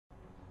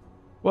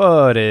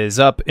What is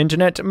up,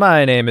 Internet?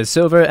 My name is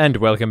Silver, and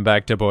welcome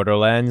back to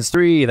Borderlands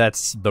 3.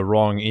 That's the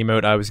wrong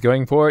emote I was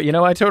going for. You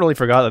know, I totally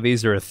forgot that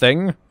these are a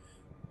thing.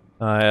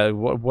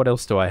 What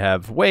else do I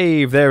have?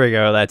 Wave, there we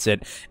go, that's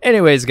it.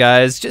 Anyways,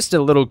 guys, just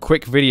a little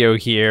quick video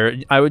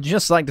here. I would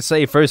just like to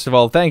say, first of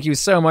all, thank you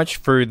so much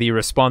for the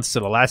response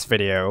to the last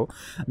video.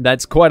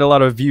 That's quite a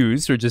lot of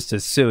views for just a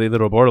silly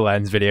little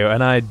Borderlands video,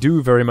 and I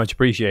do very much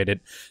appreciate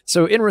it.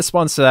 So in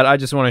response to that, I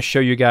just want to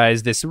show you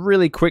guys this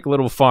really quick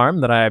little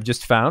farm that I have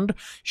just found.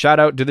 Shout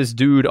out to this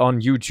dude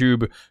on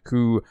YouTube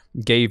who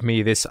gave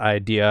me this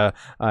idea.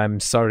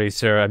 I'm sorry,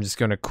 sir, I'm just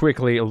going to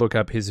quickly look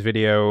up his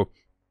video.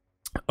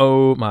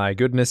 Oh my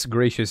goodness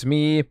gracious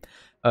me.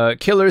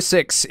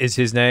 Killer6 is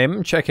his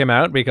name. Check him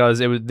out because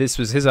this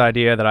was his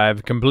idea that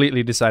I've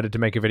completely decided to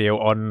make a video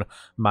on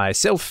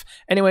myself.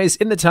 Anyways,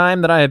 in the time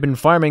that I have been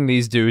farming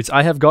these dudes,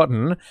 I have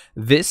gotten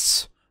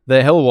this,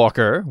 the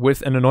Hellwalker,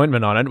 with an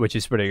anointment on it, which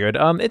is pretty good.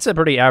 It's a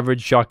pretty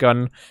average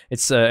shotgun.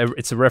 It's a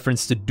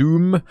reference to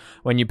Doom.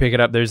 When you pick it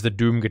up, there's the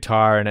Doom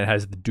guitar, and it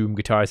has the Doom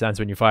guitar sounds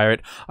when you fire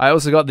it. I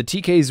also got the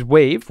TK's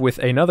Wave with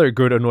another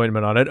good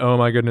anointment on it. Oh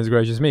my goodness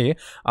gracious me.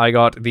 I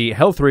got the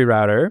Health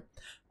Rerouter.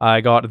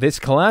 I got this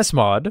class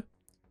mod,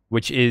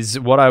 which is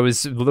what I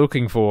was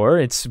looking for.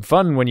 It's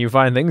fun when you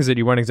find things that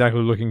you weren't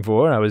exactly looking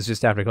for. I was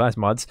just after class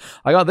mods.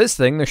 I got this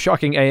thing, the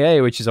Shocking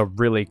AA, which is a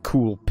really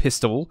cool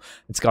pistol.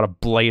 It's got a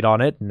blade on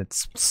it, and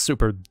it's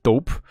super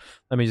dope.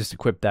 Let me just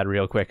equip that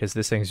real quick, because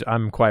this thing's,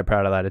 I'm quite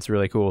proud of that. It's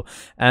really cool.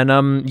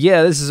 And,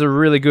 yeah, this is a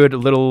really good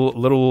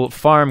little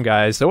farm,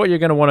 guys. So what you're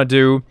going to want to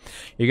do,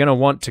 you're going to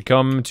want to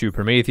come to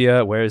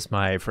Promethea. Where's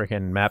my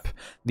freaking map?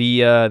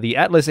 The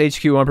Atlas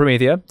HQ on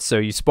Promethea. So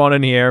you spawn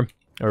in here,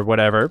 or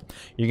whatever.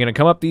 You're gonna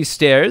come up these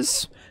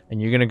stairs,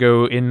 and you're gonna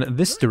go in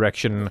this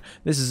direction.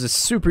 This is a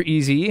super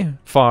easy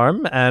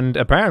farm, and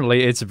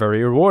apparently it's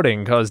very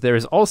rewarding, because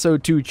there's also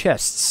 2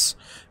 chests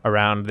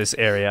around this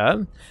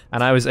area,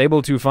 and I was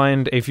able to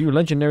find a few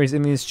legendaries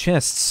in these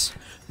chests.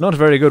 Not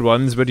very good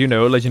ones, but you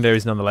know,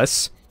 legendaries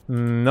nonetheless.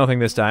 Nothing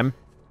this time.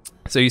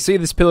 So you see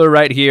this pillar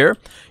right here.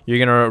 You're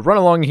gonna run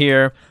along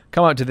here,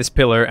 come out to this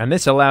pillar, and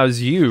this allows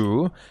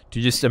you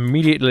to just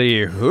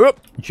immediately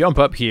jump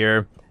up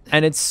here.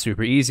 And it's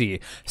super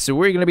easy. So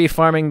we're going to be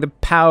farming the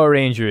Power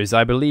Rangers.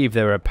 I believe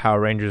they're a Power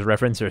Rangers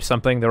reference or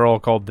something. They're all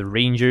called the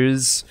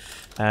Rangers.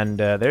 And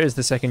there's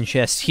the second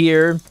chest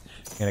here.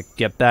 Gonna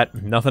get that.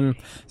 Nothing.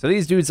 So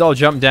these dudes all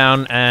jump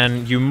down,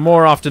 and you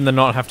more often than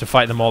not have to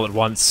fight them all at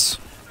once.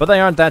 But they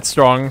aren't that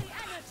strong.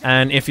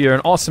 And if you're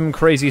an awesome,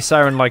 crazy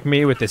siren like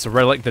me with this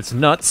relic that's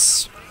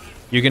nuts,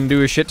 you can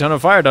do a shit ton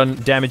of fire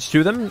damage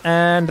to them,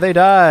 and they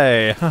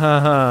die. Ha ha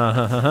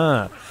ha ha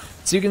ha.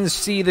 So you can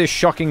see the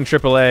Shocking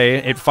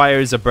AAA, it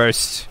fires a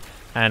burst,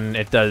 and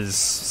it does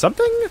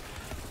something?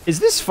 Is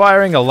this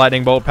firing a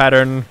lightning bolt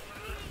pattern?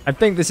 I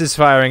think this is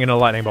firing in a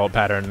lightning bolt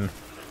pattern.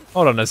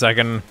 Hold on a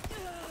second.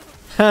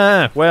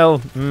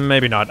 Well,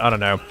 maybe not, I don't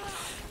know.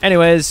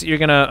 Anyways, you're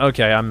gonna,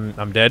 okay,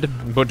 I'm dead.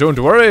 But don't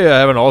worry, I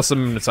have an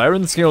awesome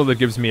siren skill that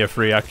gives me a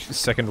free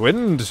second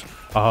wind.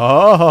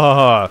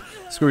 Ah,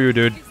 screw you,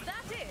 dude.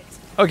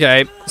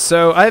 Okay,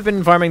 so I've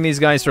been farming these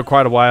guys for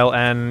quite a while,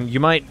 and you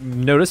might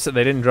notice that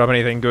they didn't drop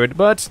anything good,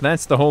 but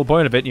that's the whole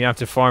point of it. You have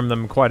to farm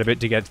them quite a bit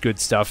to get good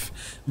stuff.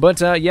 But,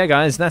 yeah,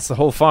 guys, that's the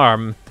whole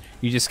farm.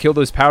 You just kill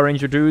those Power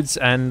Ranger dudes,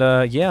 and,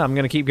 yeah, I'm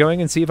gonna keep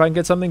going and see if I can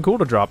get something cool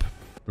to drop.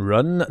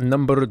 Run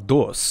number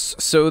dos.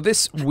 So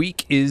this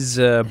week is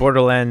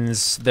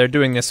Borderlands. They're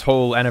doing this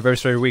whole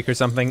anniversary week or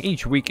something.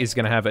 Each week is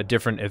gonna have a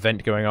different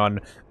event going on.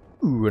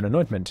 Ooh, an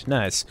anointment.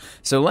 Nice.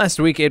 So last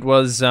week it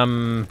was,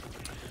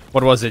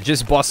 what was it?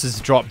 Just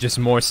bosses drop just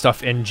more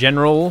stuff in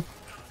general,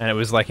 and it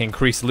was like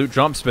increased loot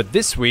drops, but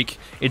this week,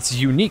 it's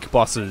unique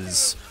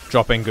bosses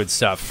dropping good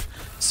stuff.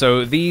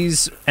 So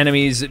these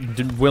enemies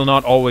will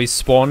not always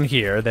spawn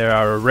here. They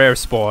are a rare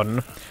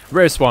spawn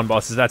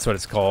bosses, that's what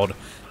it's called.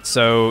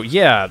 So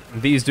yeah,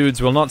 these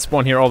dudes will not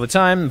spawn here all the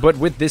time, but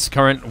with this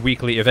current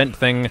weekly event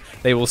thing,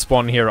 they will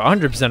spawn here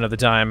 100% of the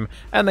time,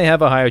 and they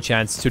have a higher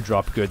chance to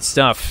drop good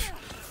stuff.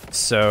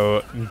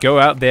 So go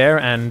out there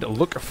and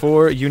look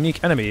for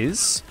unique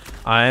enemies.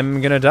 I'm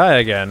gonna die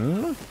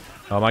again.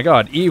 Oh my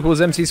god, E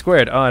equals MC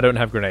squared. Oh, I don't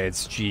have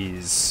grenades.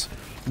 Jeez.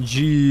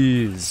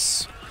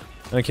 Jeez.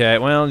 Okay,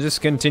 well,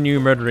 just continue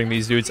murdering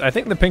these dudes. I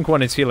think the pink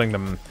one is healing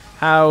them.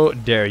 How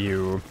dare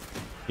you.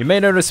 You may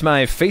notice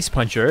my face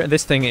puncher.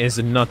 This thing is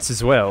nuts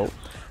as well.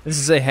 This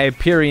is a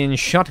Hyperion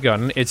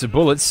shotgun. Its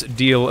bullets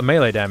deal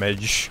melee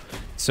damage.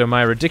 So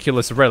my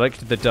ridiculous relic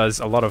that does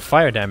a lot of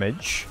fire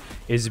damage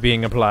is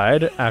being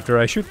applied after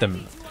I shoot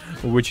them,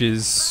 which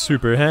is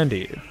super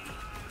handy.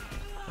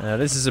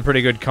 This is a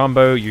pretty good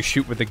combo. You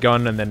shoot with the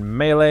gun and then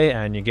melee,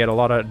 and you get a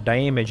lot of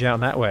damage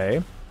out that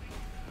way.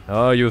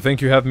 Oh, you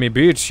think you have me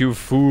beat, you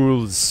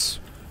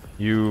fools.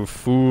 You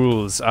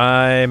fools.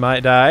 I might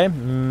die.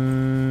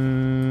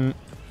 Come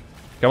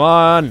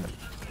on.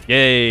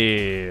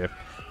 Yay.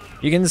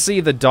 You can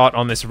see the dot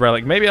on this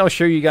relic. Maybe I'll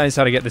show you guys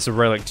how to get this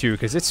relic too,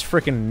 because it's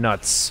freaking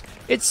nuts.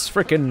 It's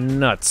freaking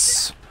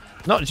nuts.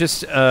 Not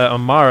just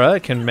Amara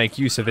can make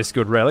use of this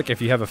good relic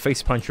if you have a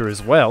face puncher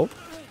as well.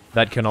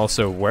 that can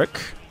also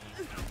work,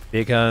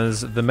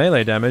 because the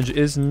melee damage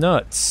is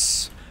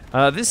nuts.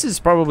 This is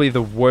probably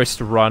the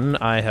worst run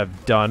I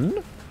have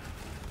done.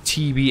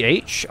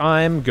 TBH,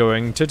 I'm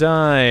going to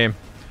die.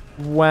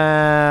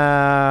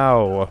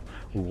 Wow.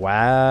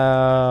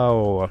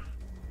 Wow.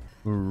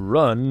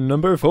 Run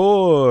number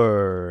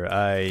 4,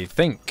 I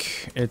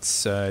think.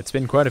 It's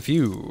been quite a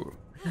few.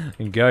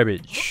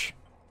 Garbage.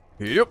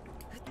 Yep.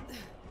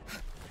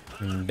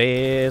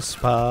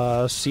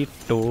 Despacito.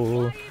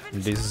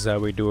 This is how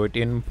we do it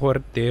in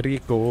Puerto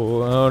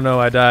Rico. Oh no,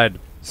 I died.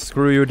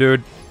 Screw you,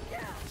 dude.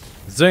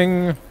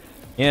 Zing.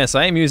 Yes,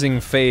 I am using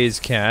phase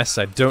cast.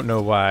 I don't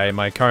know why.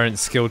 My current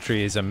skill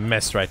tree is a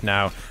mess right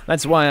now.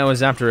 That's why I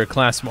was after a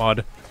class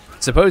mod.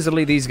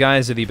 Supposedly these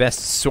guys are the best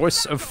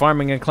source of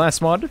farming a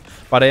class mod,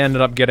 but I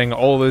ended up getting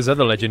all those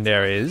other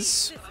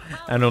legendaries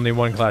and only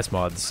one class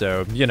mod,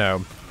 so, you know,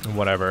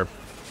 whatever.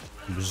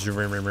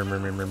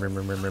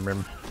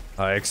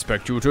 I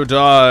expect you to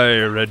die,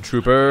 Red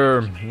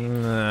Trooper.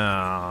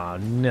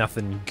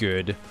 Nothing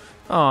good.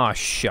 Aw,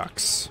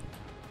 shucks.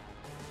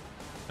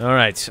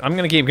 Alright, I'm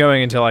gonna keep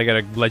going until I get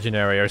a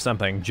legendary or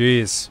something.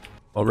 Jeez.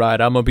 Alright,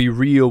 I'm gonna be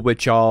real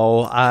with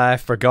y'all. I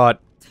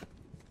forgot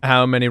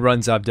how many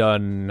runs I've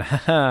done.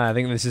 I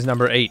think this is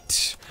number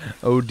 8.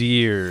 Oh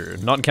dear.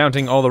 Not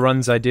counting all the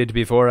runs I did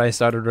before I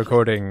started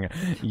recording.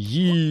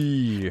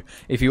 Yee.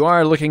 If you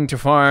are looking to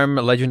farm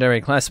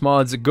legendary class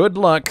mods, good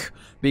luck,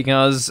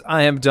 because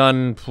I have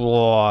done,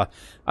 I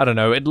don't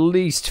know, at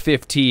least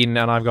 15,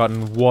 and I've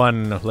gotten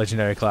 1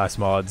 legendary class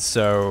mod,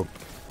 so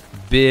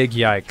big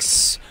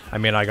yikes. I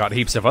mean, I got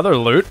heaps of other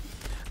loot.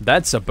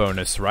 That's a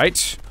bonus,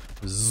 right?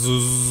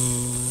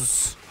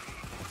 Zzz.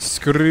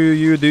 Screw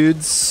you,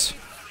 dudes.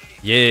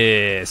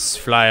 Yes,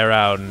 fly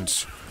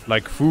around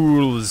like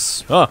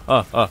fools. Ha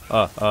ha ha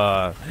ha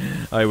ha.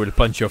 I will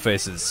punch your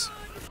faces.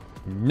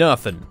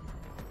 Nothing.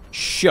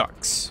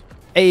 Shucks.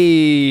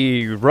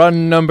 Hey,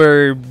 run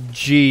number...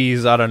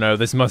 Jeez, I don't know.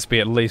 This must be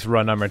at least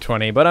run number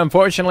 20. But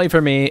unfortunately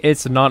for me,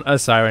 it's not a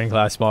Siren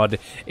class mod.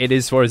 It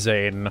is for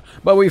Zane.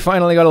 But we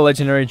finally got a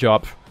legendary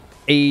drop.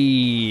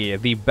 Hey,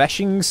 the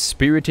Bashing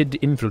Spirited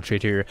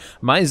Infiltrator.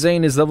 My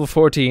Zane is level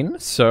 14,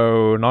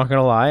 so not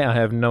gonna lie, I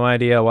have no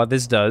idea what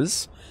this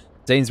does.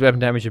 Zane's weapon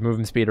damage and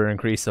movement speed are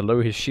increased. The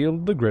lower his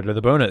shield, the greater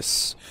the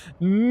bonus.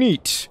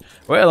 Neat.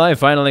 Well, I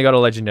finally got a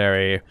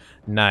legendary.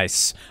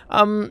 Nice.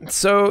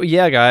 So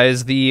yeah,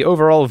 guys, the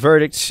overall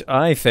verdict,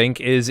 I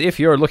think, is if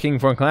you're looking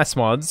for class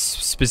mods,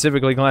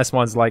 specifically class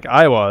mods like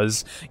I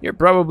was, you're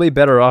probably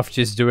better off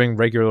just doing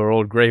regular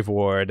old Grave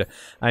Ward.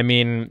 I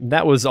mean,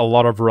 that was a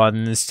lot of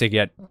runs to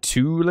get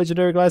 2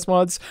 legendary class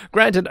mods.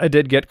 Granted, I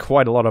did get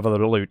quite a lot of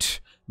other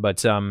loot.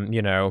 But,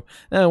 you know,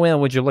 oh well,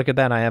 would you look at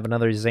that, I have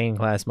another Zane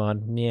class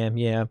mod.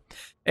 Yeah.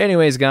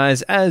 Anyways,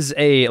 guys, as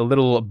a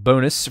little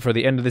bonus for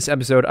the end of this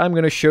episode, I'm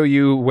going to show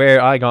you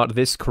where I got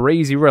this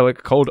crazy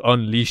relic called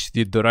Unleash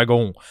the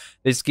Dragon.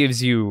 This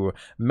gives you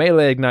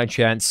melee ignite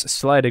chance,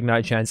 slide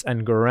ignite chance,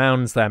 and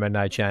ground slam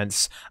ignite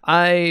chance.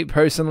 I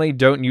personally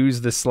don't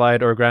use the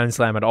slide or ground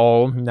slam at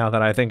all, now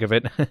that I think of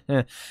it.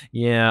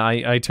 Yeah,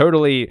 I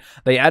totally...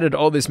 They added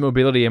all this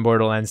mobility in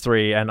Borderlands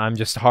 3, and I'm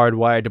just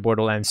hardwired to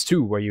Borderlands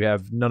 2, where you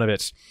have none of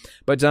it.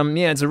 But,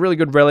 yeah, it's a really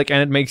good relic,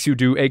 and it makes you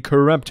do a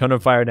corrupt ton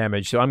of fire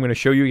damage, so I'm going to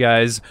show you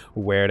guys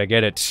where to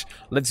get it.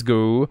 Let's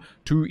go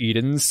to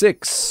Eden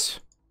 6.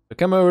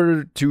 Come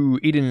over to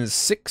Eden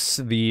 6,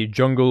 the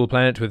jungle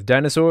planet with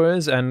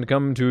dinosaurs, and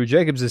come to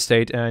Jacob's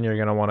Estate, and you're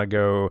gonna want to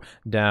go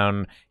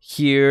down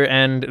here,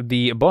 and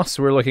the boss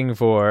we're looking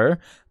for,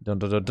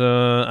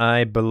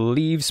 I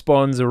believe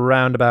spawns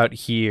around about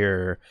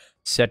here.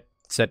 Set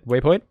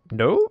waypoint?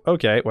 No?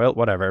 Okay, well,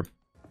 whatever.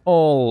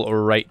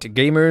 Alright,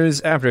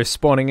 gamers, after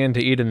spawning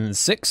into Eden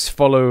 6,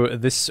 follow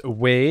this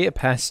way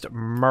past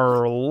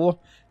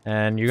Merle,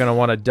 and you're gonna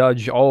want to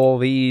dodge all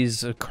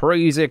these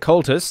crazy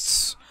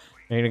cultists.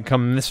 You're gonna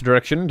come in this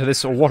direction to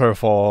this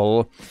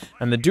waterfall,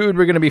 and the dude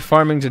we're gonna be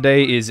farming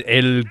today is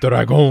El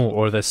Dragon,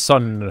 or the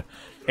Sun,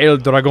 El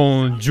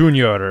Dragon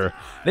Jr.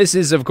 This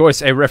is, of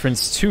course, a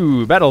reference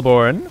to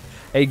Battleborn,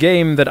 a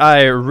game that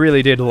I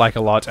really did like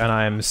a lot, and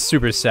I'm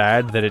super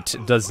sad that it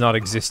does not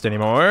exist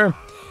anymore.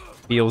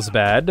 Feels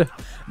bad.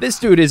 This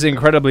dude is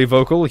incredibly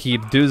vocal. He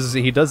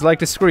does like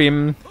to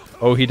scream.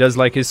 Oh, he does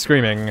like his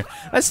screaming.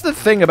 That's the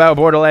thing about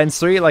Borderlands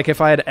 3. Like,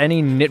 if I had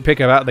any nitpick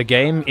about the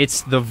game,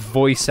 it's the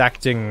voice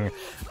acting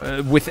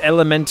with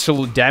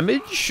elemental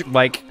damage.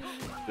 Like,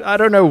 I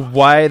don't know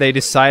why they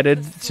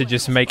decided to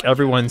just make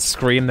everyone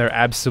scream their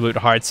absolute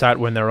hearts out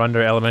when they're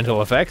under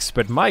elemental effects,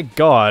 but my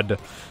god,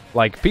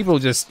 like, people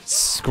just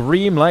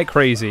scream like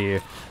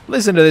crazy.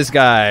 Listen to this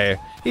guy.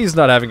 He's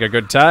not having a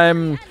good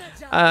time.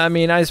 I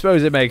mean, I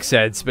suppose it makes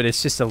sense, but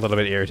it's just a little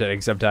bit irritating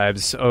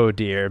sometimes. Oh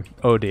dear.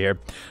 Oh dear.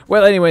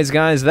 Well, anyways,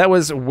 guys, that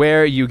was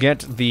where you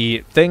get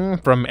the thing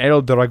from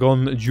El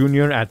Dragon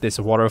Jr. at this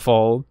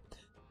waterfall.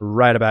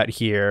 Right about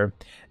here.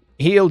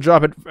 He'll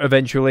drop it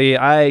eventually.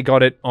 I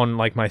got it on,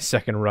 like, my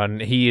second run.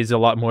 He is a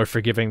lot more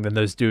forgiving than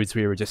those dudes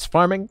we were just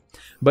farming.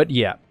 But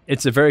yeah,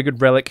 it's a very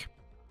good relic.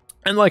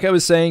 And like I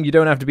was saying, you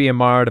don't have to be a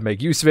Mar to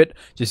make use of it.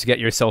 Just get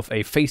yourself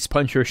a Face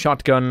Puncher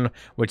shotgun,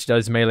 which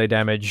does melee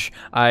damage.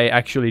 I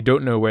actually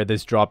don't know where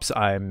this drops,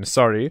 I'm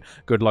sorry.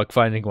 Good luck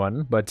finding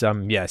one. But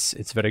yes,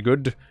 it's very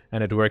good,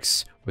 and it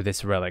works with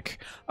this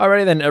relic.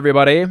 Alrighty then,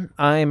 everybody.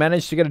 I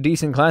managed to get a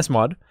decent class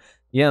mod.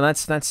 Yeah,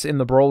 that's in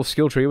the Brawl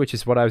skill tree, which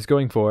is what I was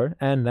going for,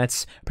 and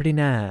that's pretty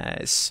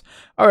nice.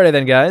 Alrighty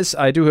then, guys,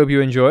 I do hope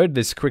you enjoyed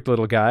this quick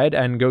little guide,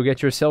 and go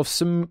get yourself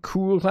some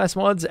cool class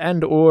mods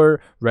and or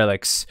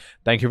relics.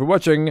 Thank you for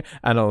watching,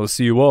 and I'll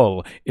see you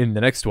all in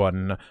the next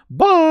one.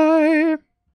 Bye!